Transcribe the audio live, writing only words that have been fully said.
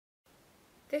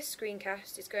This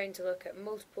screencast is going to look at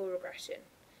multiple regression.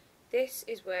 This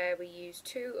is where we use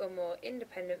two or more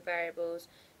independent variables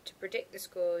to predict the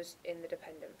scores in the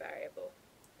dependent variable.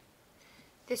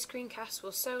 This screencast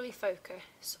will solely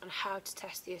focus on how to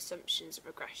test the assumptions of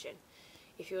regression.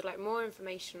 If you would like more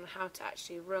information on how to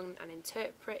actually run and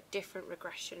interpret different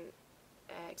regression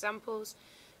examples,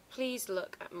 please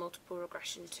look at Multiple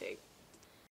Regression 2.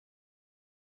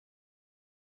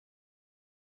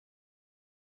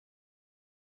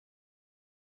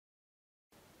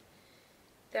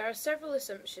 There are several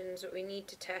assumptions that we need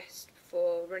to test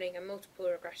before running a multiple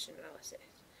regression analysis.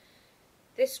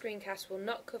 This screencast will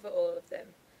not cover all of them,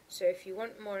 so if you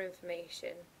want more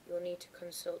information, you'll need to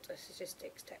consult a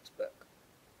statistics textbook.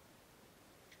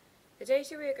 The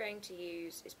data we are going to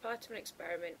use is part of an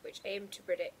experiment which aimed to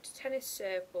predict tennis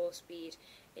serve ball speed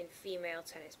in female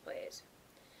tennis players.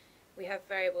 We have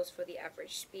variables for the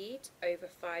average speed over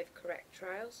 5 correct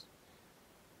trials,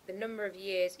 the number of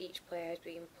years each player has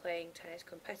been playing tennis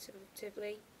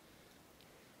competitively,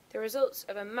 the results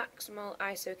of a maximal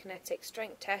isokinetic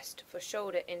strength test for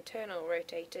shoulder internal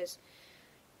rotators,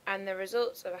 and the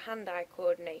results of a hand-eye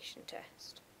coordination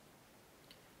test.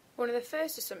 One of the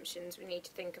first assumptions we need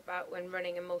to think about when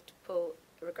running a multiple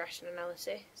regression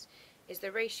analysis is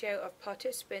the ratio of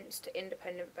participants to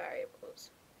independent variables.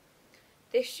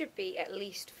 This should be at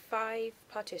least 5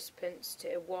 participants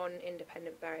to 1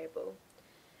 independent variable.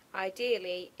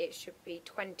 Ideally, it should be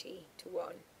 20 to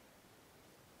 1.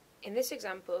 In this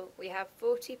example, we have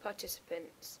 40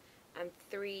 participants and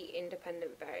 3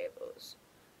 independent variables.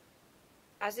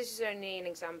 As this is only an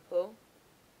example,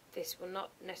 this will not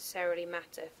necessarily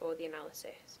matter for the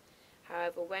analysis.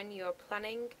 However, when you are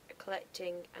planning,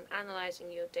 collecting and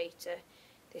analysing your data,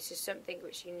 this is something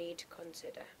which you need to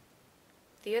consider.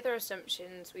 The other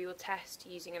assumptions we will test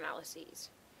using analyses.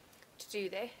 To do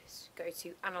this, go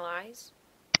to Analyse,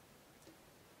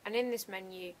 and in this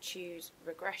menu choose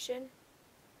Regression,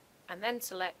 and then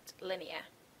select Linear.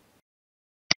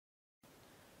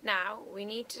 Now we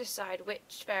need to decide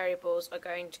which variables are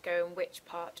going to go in which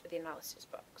part of the analysis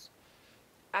box.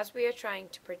 As we are trying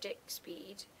to predict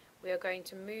speed, we are going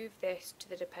to move this to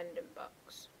the dependent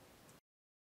box.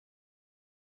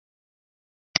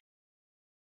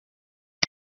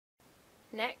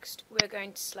 Next, we are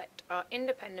going to select our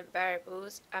independent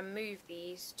variables and move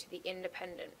these to the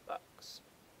independent box.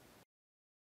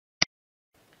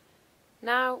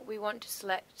 Now we want to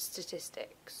select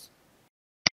statistics.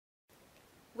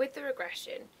 With the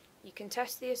regression, you can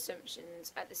test the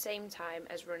assumptions at the same time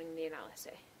as running the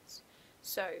analysis.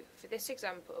 So, for this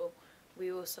example,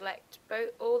 we will select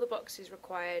all the boxes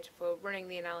required for running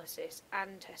the analysis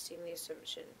and testing the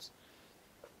assumptions.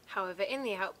 However, in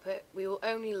the output, we will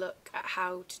only look at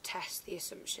how to test the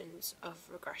assumptions of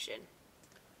regression.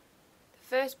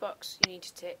 The first box you need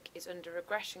to tick is under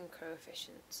regression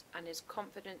coefficients and is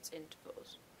confidence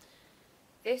intervals.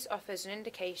 This offers an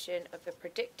indication of the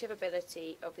predictive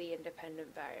ability of the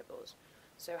independent variables,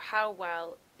 so how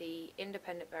well the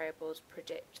independent variables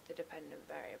predict the dependent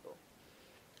variable.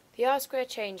 The R-square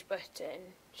change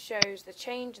button shows the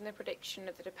change in the prediction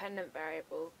of the dependent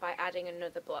variable by adding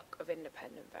another block of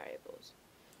independent variables.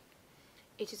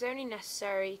 It is only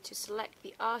necessary to select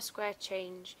the R-square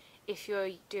change if you're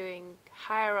doing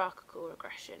hierarchical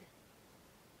regression.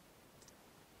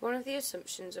 One of the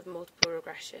assumptions of multiple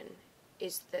regression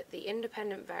is that the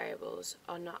independent variables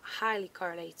are not highly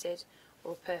correlated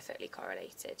or perfectly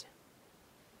correlated.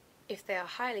 If they are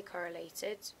highly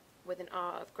correlated, with an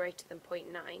R of greater than 0.9,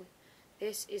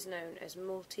 this is known as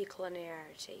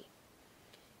multicollinearity.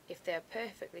 If they are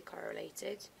perfectly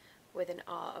correlated, with an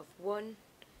R of 1,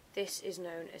 this is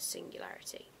known as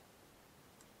singularity.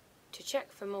 To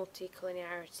check for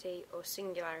multicollinearity or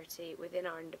singularity within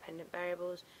our independent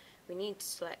variables, we need to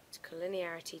select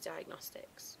Collinearity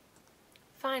Diagnostics.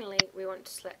 Finally, we want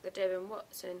to select the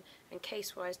Durbin-Watson and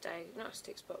case-wise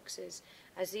diagnostics boxes,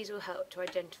 as these will help to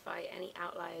identify any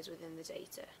outliers within the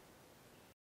data.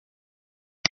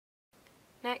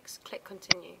 Next, click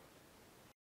Continue.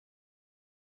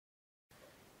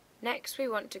 Next, we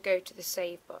want to go to the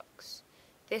Save box.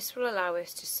 This will allow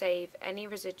us to save any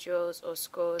residuals or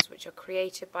scores which are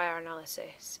created by our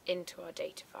analysis into our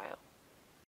data file.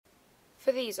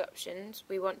 For these options,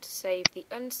 we want to save the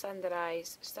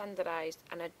unstandardized, standardized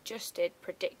and adjusted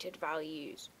predicted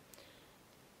values.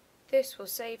 This will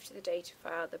save to the data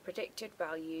file the predicted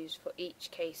values for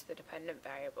each case of the dependent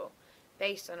variable,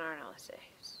 based on our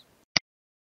analysis.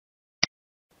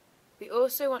 We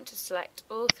also want to select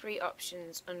all 3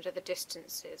 options under the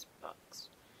Distances box.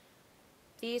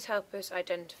 These help us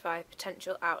identify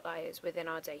potential outliers within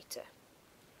our data.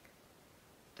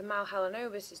 The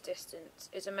Mahalanobis Distance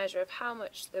is a measure of how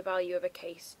much the value of a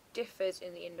case differs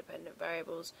in the independent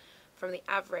variables from the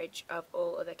average of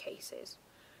all other cases,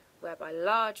 whereby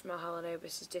large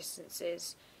Mahalanobis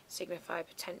distances signify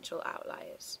potential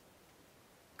outliers.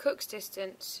 Cook's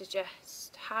distance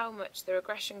suggests how much the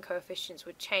regression coefficients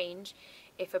would change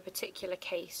if a particular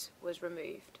case was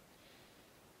removed.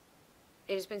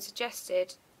 It has been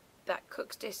suggested that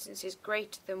Cook's distance is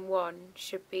greater than 1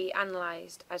 should be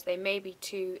analysed, as they may be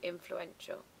too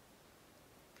influential.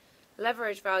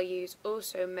 Leverage values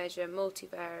also measure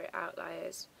multivariate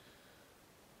outliers,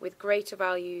 with greater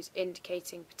values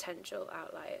indicating potential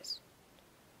outliers.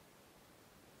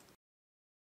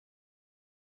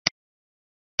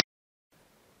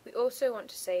 We also want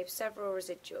to save several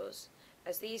residuals,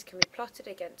 as these can be plotted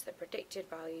against the predicted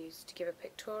values to give a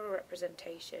pictorial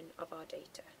representation of our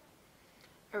data.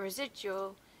 A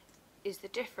residual is the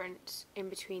difference in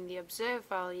between the observed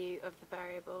value of the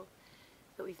variable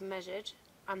that we've measured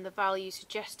and the value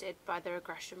suggested by the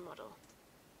regression model.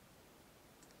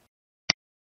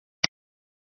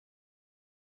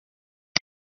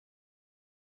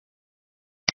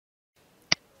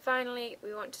 Finally,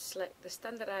 we want to select the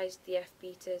standardized DF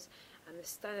betas and the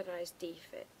standardized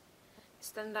DFIT. The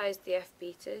standardized DF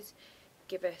betas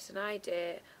give us an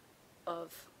idea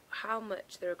of how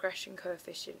much the regression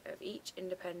coefficient of each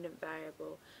independent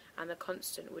variable and the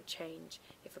constant would change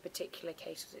if a particular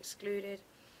case was excluded,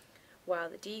 while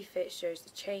the DFIT shows the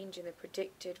change in the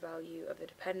predicted value of the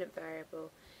dependent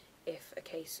variable if a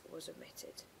case was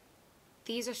omitted.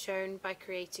 These are shown by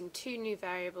creating 2 new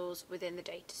variables within the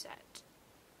dataset.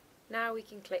 Now we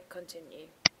can click Continue.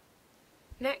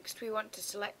 Next, we want to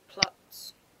select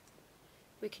plots.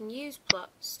 We can use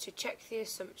plots to check the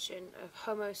assumption of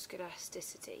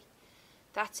homoscedasticity,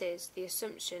 that is, the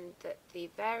assumption that the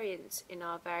variance in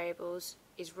our variables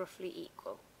is roughly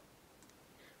equal.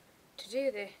 To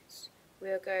do this, we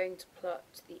are going to plot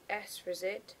the S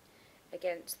resid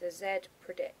against the Z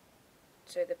predict,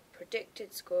 so the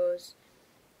predicted scores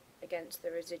against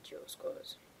the residual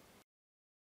scores.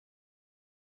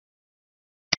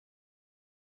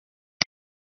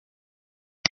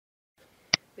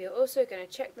 We are also going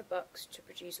to check the box to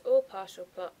produce all partial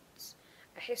plots,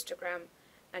 a histogram,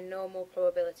 and normal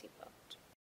probability plot.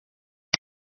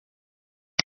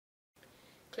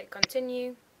 Click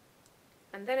Continue,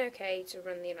 and then OK to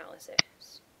run the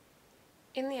analysis.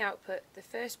 In the output, the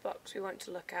first box we want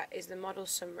to look at is the model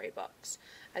summary box,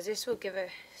 as this will give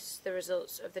us the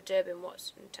results of the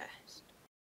Durbin-Watson test.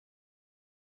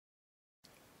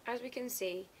 As we can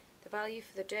see, the value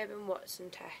for the Durbin-Watson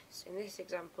test in this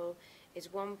example is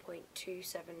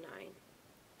 1.279.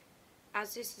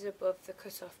 As this is above the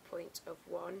cutoff point of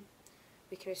 1,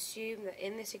 we can assume that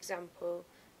in this example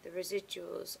the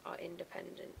residuals are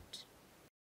independent.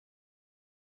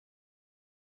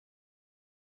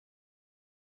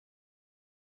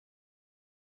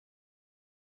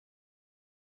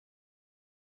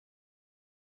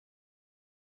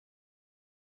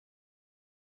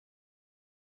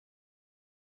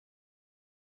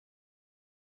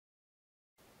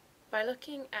 By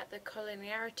looking at the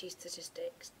collinearity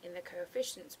statistics in the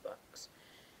coefficients box,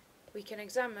 we can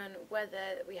examine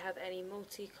whether we have any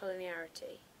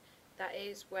multicollinearity, that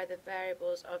is, where the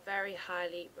variables are very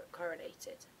highly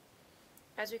correlated.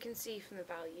 As we can see from the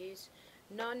values,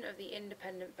 none of the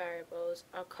independent variables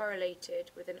are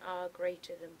correlated with an R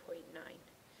greater than 0.9.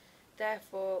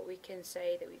 Therefore, we can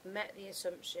say that we've met the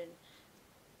assumption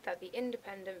that the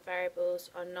independent variables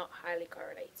are not highly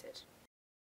correlated.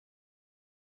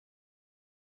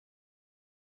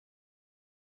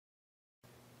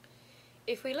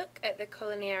 If we look at the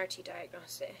Collinearity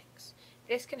Diagnostics,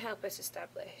 this can help us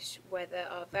establish whether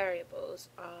our variables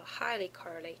are highly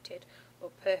correlated or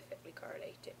perfectly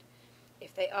correlated.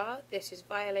 If they are, this is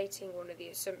violating one of the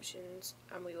assumptions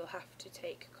and we will have to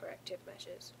take corrective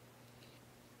measures.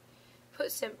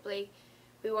 Put simply,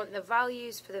 we want the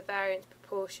values for the variance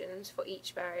proportions for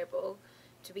each variable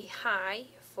to be high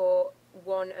for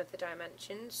one of the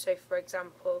dimensions. So for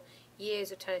example,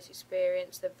 years of tennis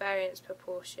experience, the variance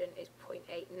proportion is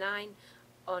 0.89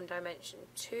 on dimension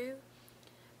 2,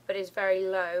 but is very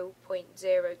low,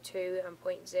 0.02 and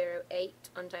 0.08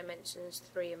 on dimensions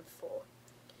 3 and 4.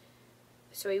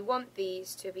 So we want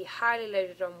these to be highly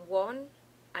loaded on one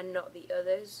and not the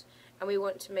others, and we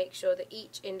want to make sure that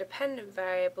each independent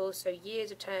variable, so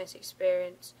years of tennis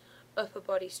experience, upper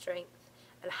body strength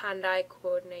and hand-eye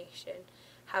coordination,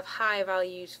 have high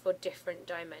values for different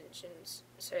dimensions.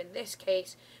 So in this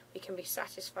case, we can be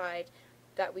satisfied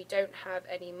that we don't have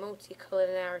any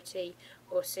multicollinearity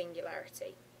or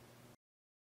singularity.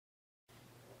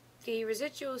 The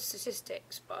residual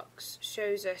statistics box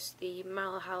shows us the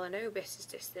Mahalanobis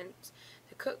distance,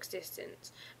 the Cook's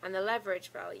distance, and the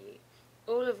leverage value,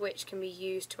 all of which can be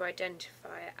used to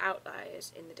identify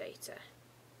outliers in the data.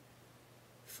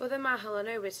 For the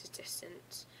Mahalanobis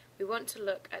distance, we want to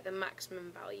look at the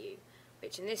maximum value,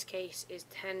 which in this case is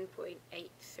 10.83.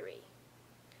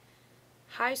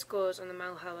 High scores on the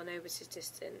Mahalanobis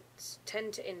distance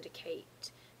tend to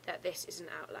indicate that this is an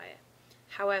outlier.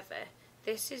 However,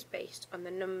 this is based on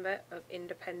the number of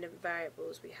independent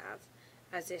variables we have,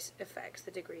 as this affects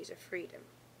the degrees of freedom.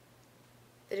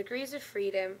 The degrees of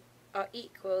freedom are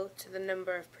equal to the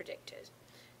number of predictors.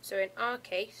 So in our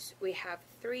case, we have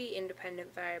 3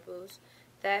 independent variables,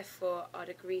 therefore our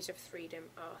degrees of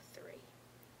freedom are 3.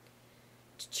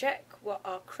 To check what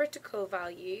our critical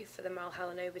value for the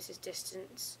Mahalanobis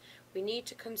distance, we need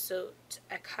to consult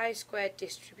a chi-squared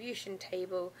distribution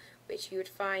table which you would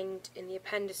find in the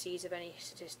appendices of any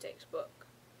statistics book.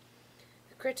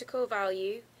 The critical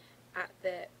value at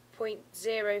the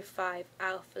 0.05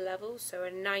 alpha level, so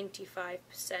a 95%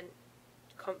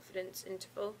 confidence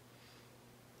interval,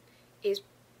 is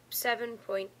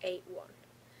 7.81.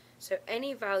 So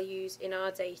any values in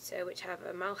our data which have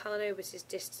a Mahalanobis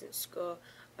distance score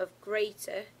of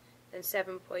greater than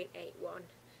 7.81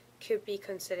 could be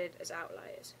considered as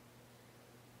outliers.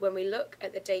 When we look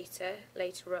at the data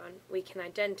later on, we can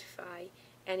identify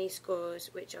any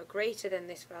scores which are greater than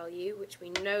this value, which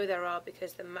we know there are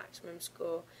because the maximum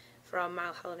score for our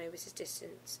Mahalanobis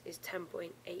distance is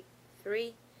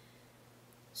 10.83.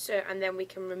 And then we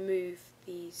can remove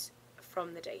these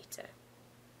from the data.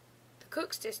 The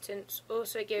Cook's distance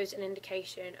also gives an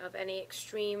indication of any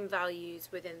extreme values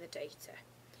within the data,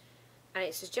 and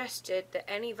it's suggested that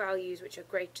any values which are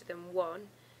greater than 1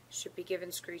 should be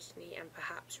given scrutiny and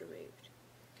perhaps removed.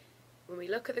 When we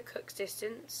look at the Cook's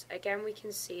distance, again we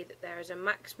can see that there is a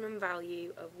maximum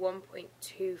value of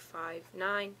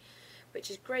 1.259, which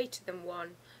is greater than 1,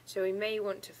 so we may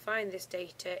want to find this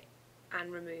data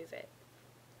and remove it.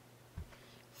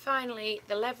 Finally,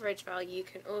 the leverage value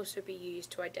can also be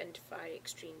used to identify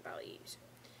extreme values.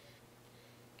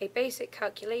 A basic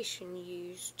calculation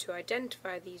used to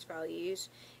identify these values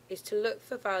is to look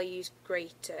for values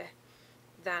greater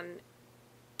than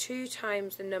 2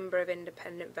 times the number of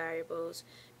independent variables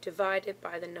divided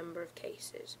by the number of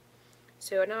cases.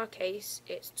 So in our case,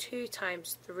 it's 2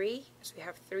 times 3, so we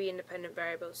have 3 independent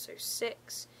variables, so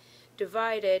 6,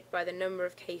 divided by the number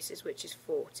of cases, which is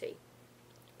 40.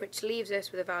 Which leaves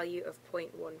us with a value of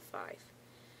 0.15.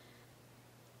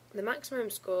 The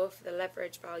maximum score for the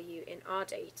leverage value in our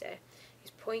data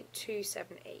is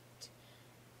 0.278.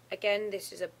 Again,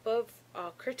 this is above our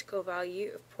critical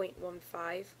value of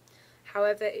 0.15.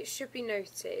 However, it should be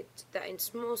noted that in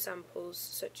small samples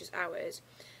such as ours,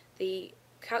 the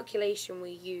calculation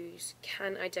we use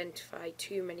can identify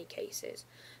too many cases.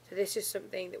 So this is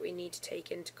something that we need to take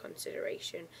into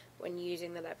consideration when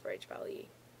using the leverage value.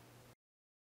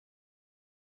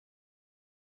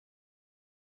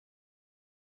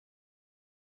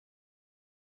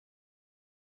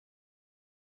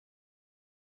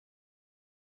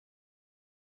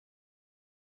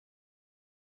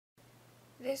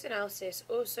 This analysis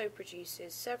also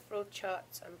produces several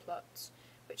charts and plots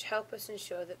which help us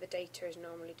ensure that the data is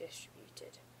normally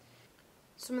distributed.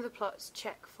 Some of the plots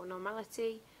check for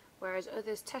normality, whereas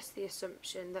others test the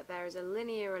assumption that there is a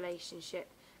linear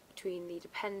relationship between the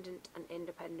dependent and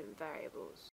independent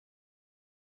variables.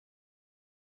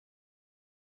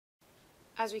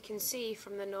 As we can see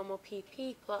from the normal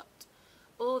PP plot,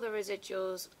 all the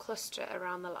residuals cluster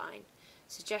around the line,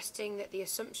 suggesting that the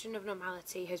assumption of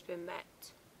normality has been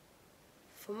met.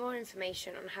 For more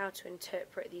information on how to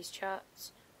interpret these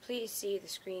charts, please see the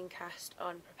screencast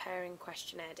on preparing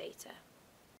questionnaire data.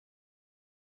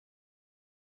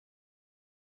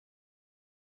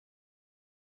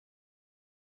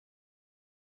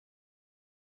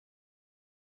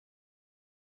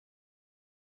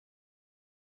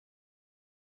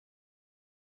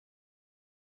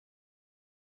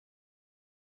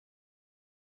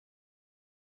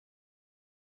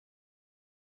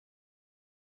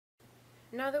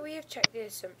 Now that we have checked the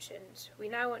assumptions, we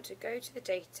now want to go to the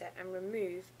data and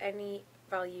remove any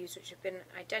values which have been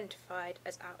identified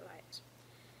as outliers.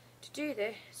 To do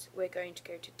this, we're going to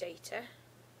go to Data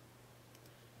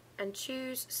and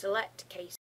choose Select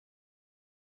Case.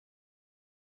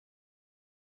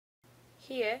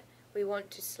 Here we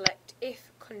want to select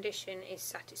if condition is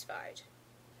satisfied,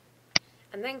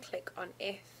 and then click on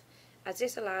If, as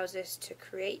this allows us to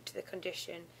create the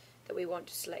condition that we want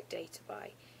to select data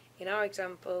by. In our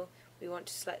example, we want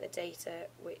to select the data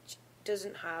which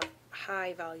doesn't have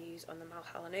high values on the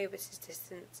Mahalanobis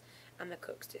distance and the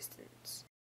Cook's distance.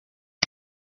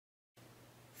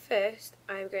 First,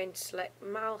 I'm going to select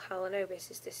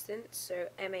Mahalanobis distance, so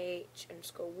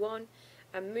MAH_1,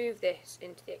 and move this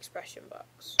into the expression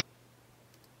box.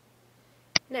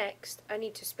 Next, I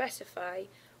need to specify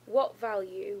what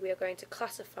value we are going to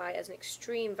classify as an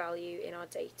extreme value in our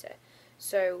data.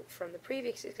 So, from the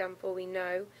previous example, we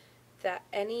know that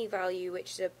any value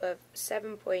which is above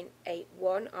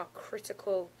 7.81, our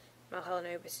critical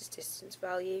Mahalanobis distance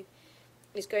value,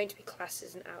 is going to be classed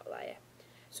as an outlier.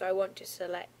 So I want to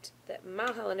select that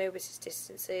Mahalanobis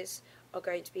distances are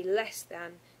going to be less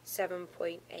than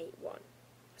 7.81.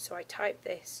 So I type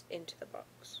this into the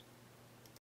box.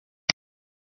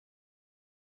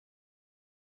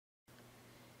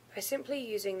 By simply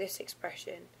using this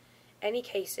expression, any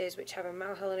cases which have a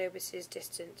Mahalanobis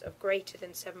distance of greater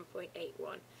than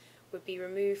 7.81 would be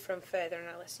removed from further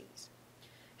analyses.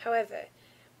 However,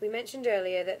 we mentioned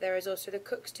earlier that there is also the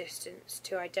Cook's distance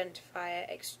to identify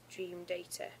extreme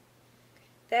data.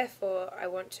 Therefore, I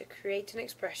want to create an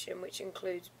expression which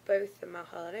includes both the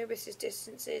Mahalanobis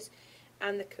distances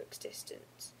and the Cook's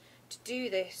distance. To do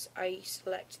this, I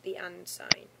select the AND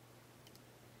sign.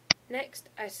 Next,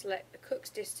 I select the Cook's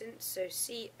distance, so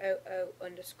COO_1,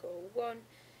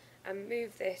 and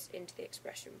move this into the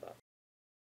expression box.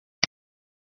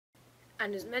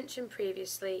 And as mentioned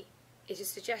previously, it is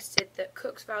suggested that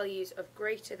Cook's values of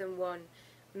greater than 1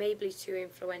 may be too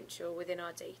influential within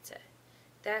our data.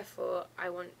 Therefore, I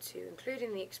want to include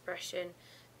in the expression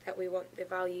that we want the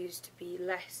values to be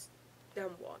less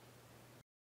than 1.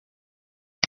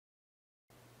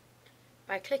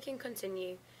 By clicking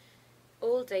Continue,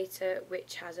 all data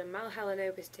which has a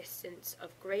Mahalanobis distance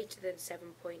of greater than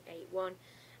 7.81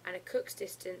 and a Cook's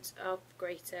distance of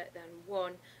greater than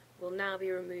 1 will now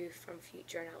be removed from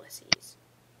future analyses.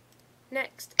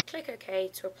 Next, click OK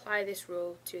to apply this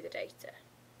rule to the data.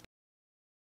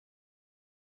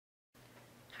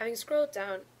 Having scrolled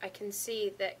down, I can see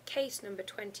that case number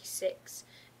 26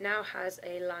 now has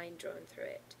a line drawn through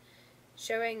it,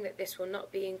 showing that this will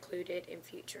not be included in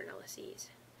future analyses.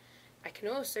 I can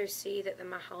also see that the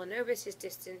Mahalanobis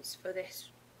distance for this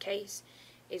case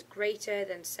is greater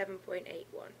than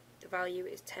 7.81. The value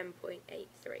is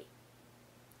 10.83.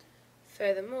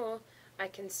 Furthermore, I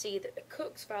can see that the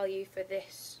Cook's value for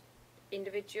this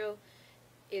individual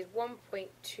is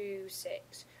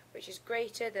 1.26, which is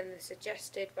greater than the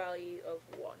suggested value of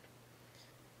 1.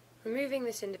 Removing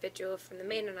this individual from the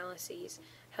main analyses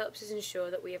helps us ensure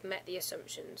that we have met the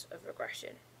assumptions of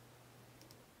regression.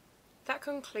 That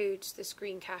concludes the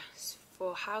screencast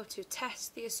for how to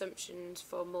test the assumptions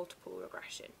for multiple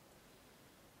regression.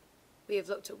 We have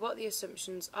looked at what the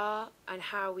assumptions are and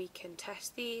how we can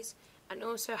test these, and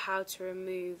also how to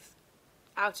remove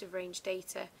out-of-range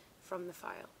data from the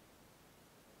file.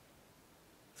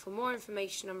 For more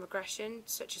information on regression,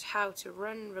 such as how to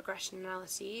run regression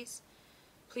analyses,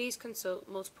 please consult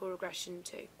Multiple Regression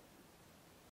 2.